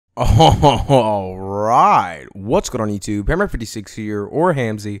All right, what's going on YouTube? Hammer56 here, or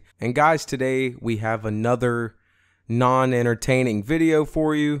Hamzy, and guys, today we have another non-entertaining video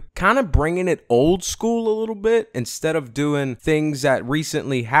for you, kind of bringing it old school a little bit. Instead of doing things that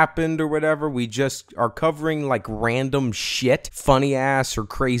recently happened or whatever, we just are covering like random shit, funny ass or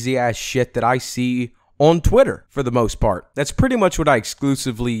crazy ass shit that I see on Twitter for the most part. That's pretty much what I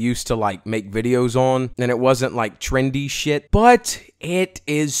exclusively used to like make videos on, and it wasn't like trendy shit, but it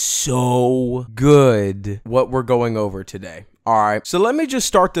is so good what we're going over today. Alright, so let me just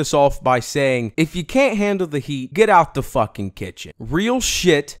start this off by saying, if you can't handle the heat, get out the fucking kitchen. Real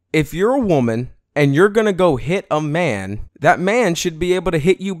shit, if you're a woman and you're gonna go hit a man, that man should be able to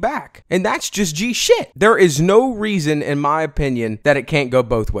hit you back. And that's just G shit. There is no reason, in my opinion, that it can't go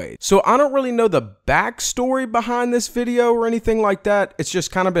both ways. So I don't really know the backstory behind this video or anything like that. It's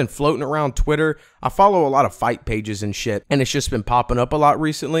just kind of been floating around Twitter. I follow a lot of fight pages and shit, and it's just been popping up a lot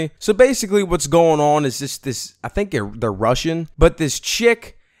recently. So basically what's going on is this I think they're Russian, but this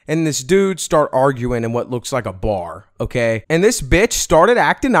chick and this dude start arguing in what looks like a bar, okay? And this bitch started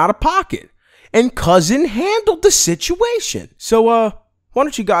acting out of pocket. And cousin handled the situation. So, why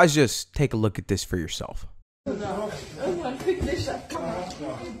don't you guys just take a look at this for yourself? Irgendwann fick dich das Kamera.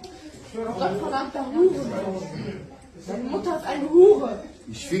 Deine Mutter ist eine Hure.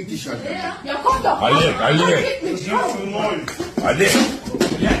 Ich fick dich, Alter. Ja, komm doch. Олег, Fick mich, komm.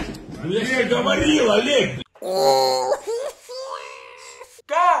 Олег, говорил, Олег.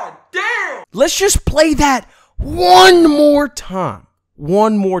 God damn! Let's just play that one more time.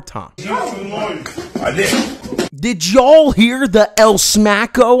 One more time. Did y'all hear the El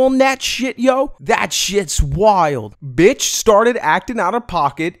Smacko on that shit, yo? That shit's wild. Bitch started acting out of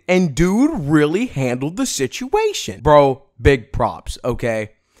pocket, and dude really handled the situation. Bro, big props,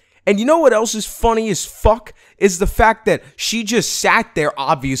 okay? And you know what else is funny as fuck? Is the fact that she just sat there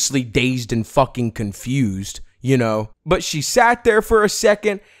obviously dazed and fucking confused, you know? But she sat there for a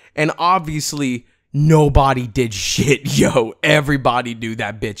second, and obviously nobody did shit, yo. Everybody knew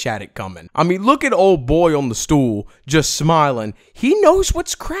that bitch had it coming. I mean, look at old boy on the stool, just smiling. He knows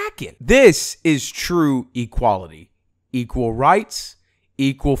what's cracking. This is true equality. Equal rights,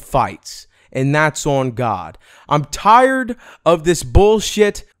 equal fights. And that's on God. I'm tired of this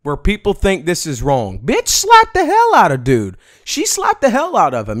bullshit where people think this is wrong. Bitch slapped the hell out of dude. She slapped the hell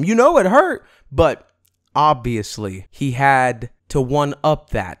out of him. You know it hurt, but obviously he had to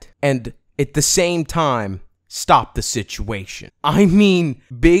one-up that. And at the same time, stop the situation. I mean,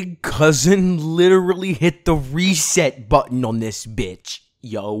 big cousin literally hit the reset button on this bitch,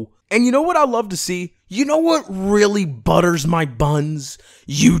 yo. And you know what I love to see? You know what really butters my buns,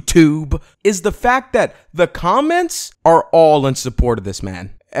 YouTube? Is the fact that the comments are all in support of this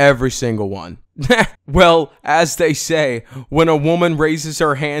man. Every single one. Well, as they say, when a woman raises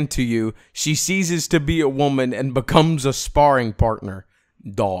her hand to you, she ceases to be a woman and becomes a sparring partner.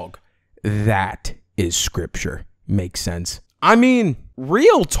 Dog. That is scripture. Makes sense. I mean,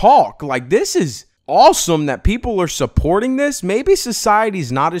 real talk. Like, this is awesome that people are supporting this. Maybe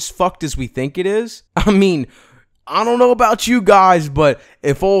society's not as fucked as we think it is. I mean, I don't know about you guys, but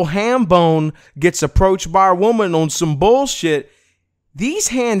if old Hambone gets approached by a woman on some bullshit, these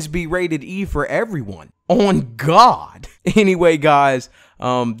hands be rated E for everyone. On God. Anyway, guys,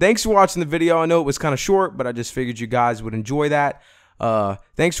 thanks for watching the video. I know it was kind of short, but I just figured you guys would enjoy that.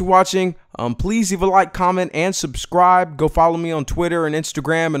 Thanks for watching. Please leave a like, comment, and subscribe. Go follow me on Twitter and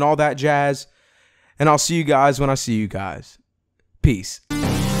Instagram and all that jazz. And I'll see you guys when I see you guys. Peace.